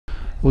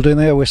Well, Dean,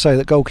 they always say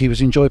that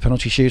goalkeepers enjoy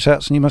penalty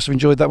shootouts, and you must have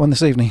enjoyed that one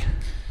this evening.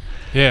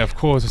 Yeah, of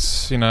course.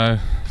 It's,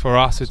 for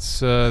us, it's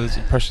there's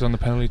pressure on the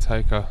penalty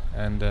taker,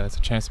 and it's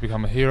a chance to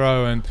become a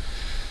hero. And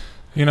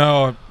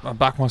I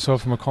back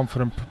myself. I'm a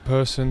confident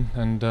person,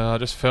 and I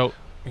just felt,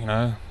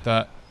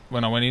 that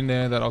when I went in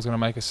there, that I was going to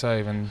make a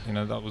save, and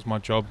that was my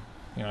job.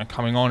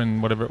 Coming on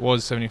in whatever it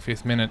was,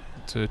 75th minute,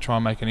 to try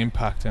and make an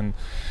impact, and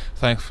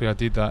thankfully I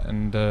did that.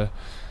 And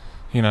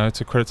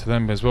it's a credit to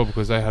them as well,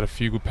 because they had a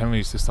few good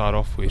penalties to start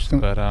off with.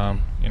 But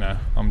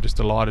I'm just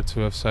delighted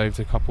to have saved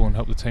a couple and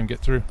helped the team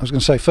get through. I was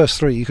going to say, first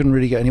three you couldn't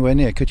really get anywhere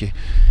near, could you?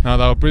 No,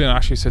 they were brilliant. I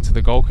actually said to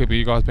the goalkeeper,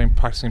 "You guys have been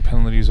practicing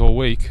penalties all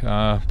week,"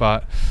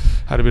 but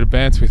had a bit of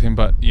banter with him.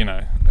 But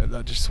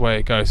that's just the way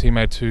it goes. He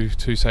made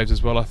two saves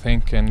as well, I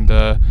think, and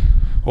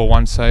or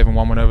one save and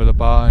one went over the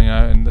bar.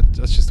 And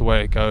that's just the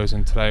way it goes.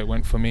 And today it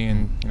went for me,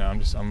 and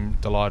I'm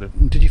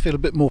delighted. Did you feel a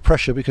bit more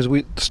pressure because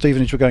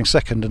Stevenage were going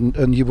second,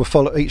 and you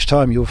were each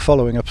time you were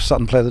following a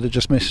Sutton player that had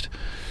just missed?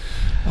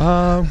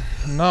 No,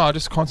 I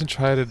just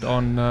concentrated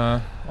on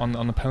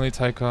the penalty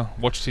taker,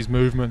 watched his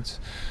movements,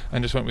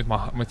 and just went with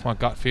my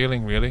gut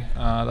feeling. Really,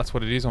 that's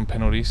what it is on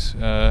penalties.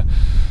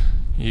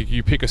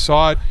 You pick a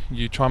side,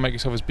 you try and make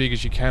yourself as big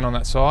as you can on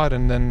that side,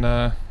 and then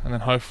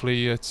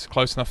hopefully it's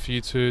close enough for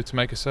you to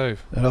make a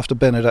save. And after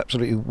Ben had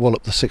absolutely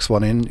walloped the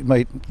 6-1 in,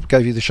 it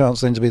gave you the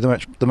chance then to be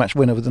the match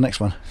winner with the next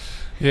one.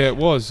 Yeah, it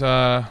was.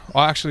 I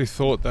actually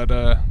thought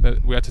that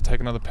we had to take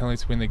another penalty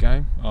to win the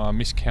game. I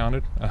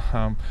miscounted,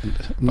 but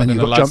then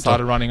the lads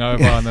started running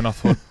over, and then I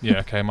thought, yeah,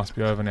 okay, it must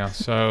be over now.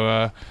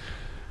 So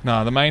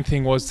no, the main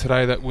thing was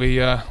today that we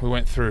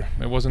went through.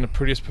 It wasn't the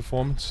prettiest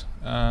performance,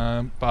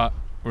 but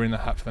we're in the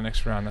hat for the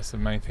next round. That's the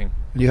main thing.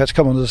 You had to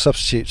come on as a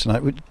substitute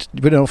tonight. We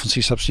don't often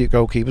see substitute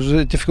goalkeepers. Was it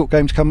a difficult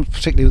game to come,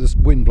 particularly with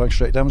the wind blowing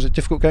straight down? Was it a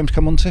difficult game to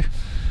come on to?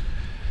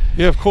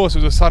 Yeah, of course.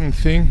 It was a sudden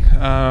thing.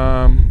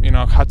 I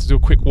had to do a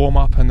quick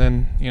warm-up, and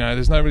then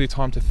there's no really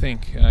time to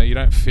think. You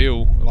don't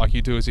feel like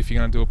you do as if you're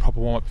going to do a proper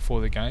warm-up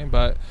before the game,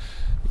 but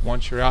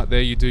once you're out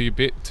there, you do your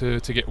bit to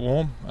get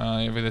warm,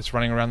 whether it's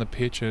running around the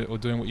pitch or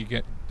doing what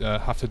you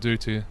have to do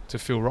to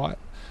feel right.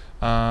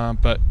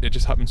 But it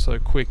just happened so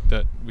quick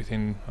that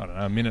within,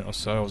 a minute or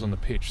so I was on the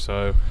pitch.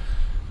 So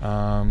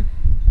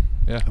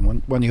yeah.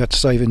 And when you had to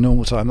save in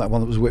normal time, that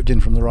one that was whipped in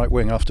from the right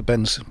wing after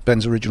Ben's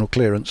original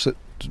clearance, it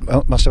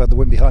must have had the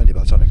wind behind it by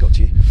the time it got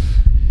to you.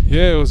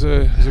 Yeah, it was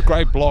a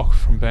great block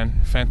from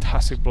Ben.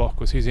 Fantastic block,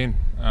 was his in.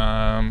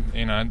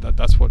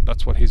 That's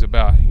what he's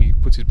about. He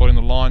puts his body on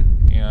the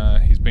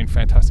line. He's been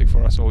fantastic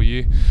for us all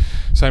year.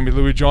 Same with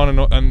Louis John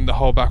and the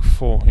whole back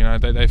four.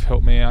 They've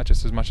helped me out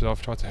just as much as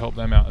I've tried to help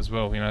them out as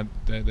well.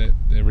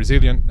 They're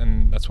resilient,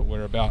 and that's what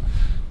we're about.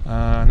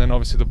 And then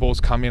obviously the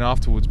balls come in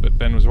afterwards, but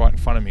Ben was right in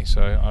front of me,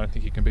 so I don't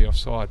think he can be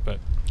offside. But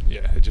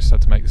yeah, it just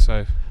had to make the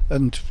save.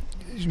 And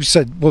you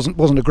said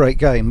wasn't a great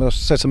game. I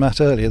said to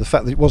Matt earlier, the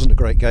fact that it wasn't a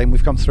great game,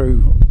 we've come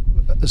through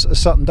as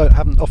Sutton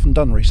haven't often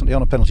done recently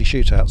on a penalty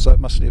shootout, so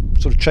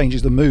it sort of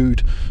changes the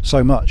mood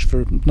so much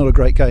for not a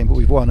great game, but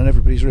we've won and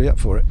everybody's really up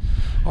for it.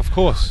 Of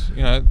course,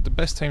 the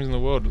best teams in the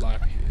world,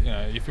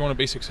 if you want to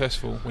be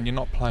successful, when you're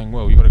not playing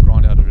well, you've got to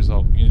grind out a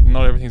result.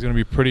 Not everything's going to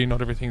be pretty,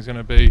 not everything's going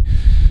to be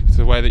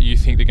the way that you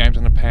think the game's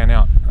going to pan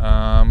out.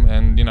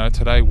 And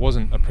today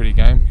wasn't a pretty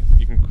game.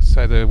 You can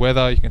say the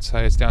weather, you can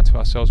say it's down to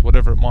ourselves,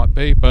 whatever it might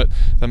be, but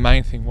the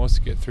main thing was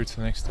to get through to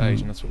the next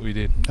stage, and that's what we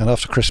did. And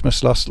after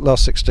Christmas,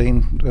 last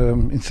 16,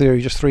 in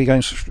theory, just three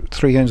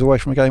games away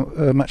from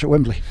a match at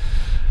Wembley.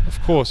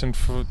 Of course, and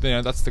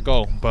that's the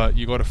goal. But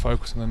you got to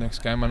focus on the next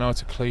game. I know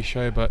it's a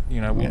cliche, but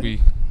we'll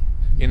be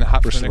in the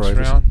hat for the next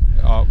round.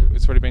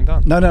 It's already been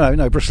done.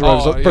 No.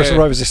 Bristol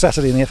Rovers this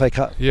Saturday in the FA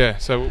Cup. Yeah,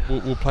 so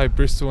we'll play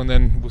Bristol, and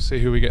then we'll see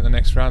who we get in the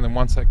next round. And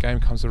once that game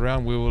comes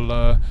around,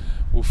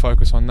 we'll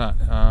focus on that,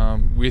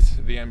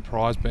 with the end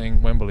prize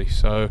being Wembley.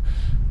 So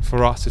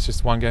for us, it's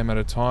just one game at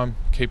a time.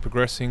 Keep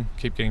progressing,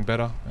 keep getting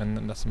better,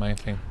 and that's the main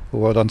thing.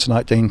 Well done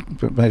tonight, Dean.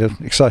 Made an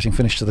exciting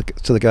finish to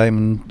the game,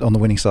 and on the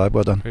winning side.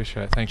 Well done.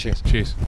 Appreciate it. Thank you. Cheers.